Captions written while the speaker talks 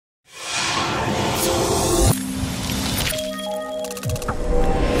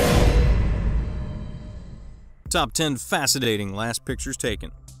Top 10 fascinating last pictures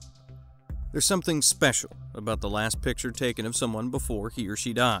taken. There's something special about the last picture taken of someone before he or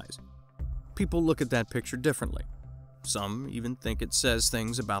she dies. People look at that picture differently. Some even think it says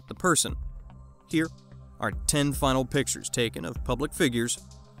things about the person. Here are 10 final pictures taken of public figures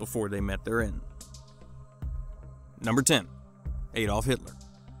before they met their end. Number 10. Adolf Hitler.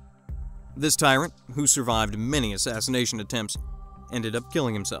 This tyrant, who survived many assassination attempts, ended up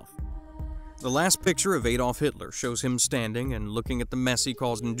killing himself. The last picture of Adolf Hitler shows him standing and looking at the mess he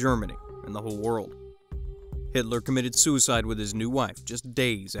caused in Germany and the whole world. Hitler committed suicide with his new wife just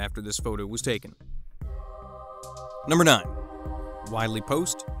days after this photo was taken. Number 9. Wiley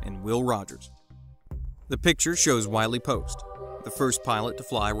Post and Will Rogers. The picture shows Wiley Post, the first pilot to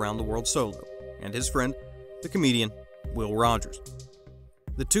fly around the world solo, and his friend, the comedian Will Rogers.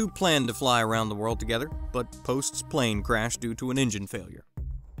 The two planned to fly around the world together, but Post's plane crashed due to an engine failure.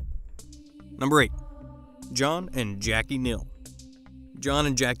 Number 8. John and Jackie Knill. John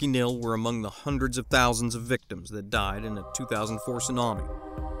and Jackie Knill were among the hundreds of thousands of victims that died in a 2004 tsunami.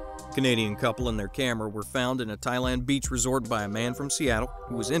 A Canadian couple and their camera were found in a Thailand beach resort by a man from Seattle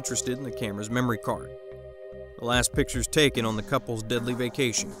who was interested in the camera's memory card. The last pictures taken on the couple's deadly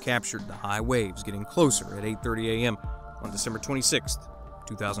vacation captured the high waves getting closer at 8:30 a.m. on December 26,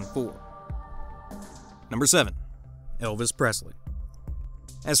 2004. Number 7. Elvis Presley.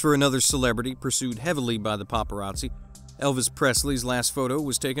 As for another celebrity pursued heavily by the paparazzi, Elvis Presley's last photo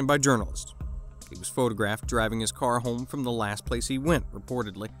was taken by journalists. He was photographed driving his car home from the last place he went,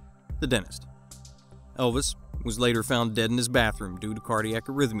 reportedly, the dentist. Elvis was later found dead in his bathroom due to cardiac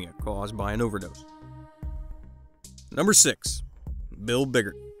arrhythmia caused by an overdose. Number 6. Bill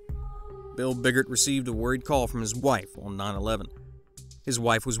Biggart. Bill Biggart received a worried call from his wife on 9/11. His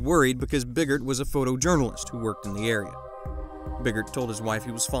wife was worried because Biggart was a photojournalist who worked in the area. Biggart told his wife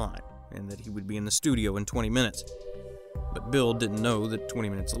he was fine and that he would be in the studio in 20 minutes. But Bill didn't know that 20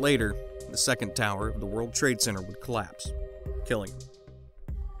 minutes later, the second tower of the World Trade Center would collapse, killing him.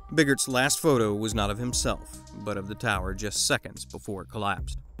 Biggart's last photo was not of himself, but of the tower just seconds before it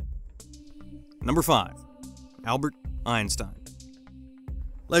collapsed. Number 5. Albert Einstein.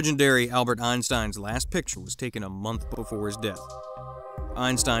 Legendary Albert Einstein's last picture was taken a month before his death.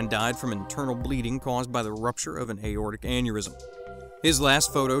 Einstein died from internal bleeding caused by the rupture of an aortic aneurysm. His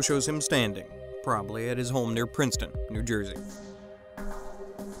last photo shows him standing, probably at his home near Princeton, New Jersey.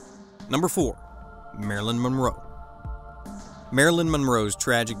 Number 4. Marilyn Monroe. Marilyn Monroe's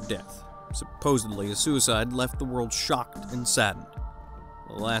tragic death, supposedly a suicide, left the world shocked and saddened.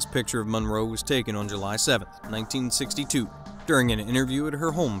 The last picture of Monroe was taken on July 7, 1962, during an interview at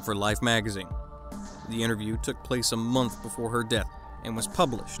her home for Life magazine. The interview took place a month before her death and was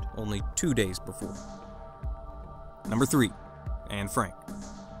published only 2 days before. Number 3. Anne Frank.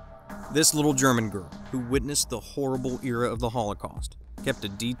 This little German girl, who witnessed the horrible era of the Holocaust, kept a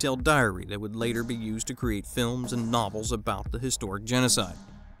detailed diary that would later be used to create films and novels about the historic genocide.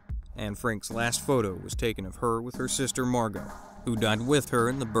 Anne Frank's last photo was taken of her with her sister Margot, who died with her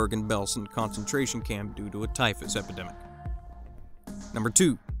in the Bergen-Belsen concentration camp due to a typhus epidemic. Number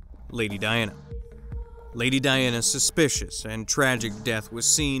 2. Lady Diana. Lady Diana's suspicious and tragic death was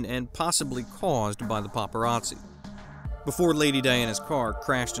seen and possibly caused by the paparazzi. Before Lady Diana's car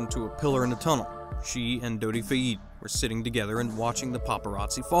crashed into a pillar in a tunnel, she and Dodi Fayed were sitting together and watching the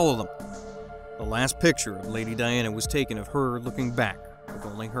paparazzi follow them. The last picture of Lady Diana was taken of her looking back, with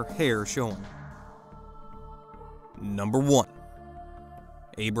only her hair showing. Number 1.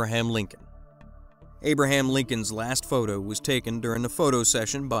 Abraham Lincoln. Abraham Lincoln's last photo was taken during a photo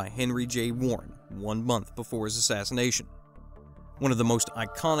session by Henry J. Warren 1 month before his assassination. One of the most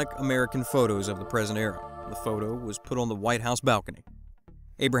iconic American photos of the present era, the photo was put on the White House balcony.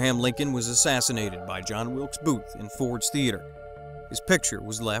 Abraham Lincoln was assassinated by John Wilkes Booth in Ford's Theater. His picture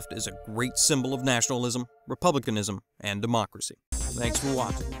was left as a great symbol of nationalism, republicanism, and democracy. Thanks for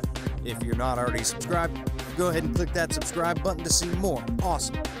watching. If you're not already subscribed, go ahead and click that subscribe button to see more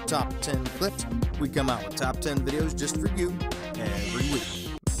awesome top 10 clips. We come out with top 10 videos just for you every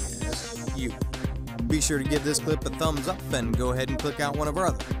week. Yes, you. Be sure to give this clip a thumbs up and go ahead and click out one of our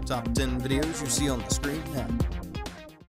other top 10 videos you see on the screen now.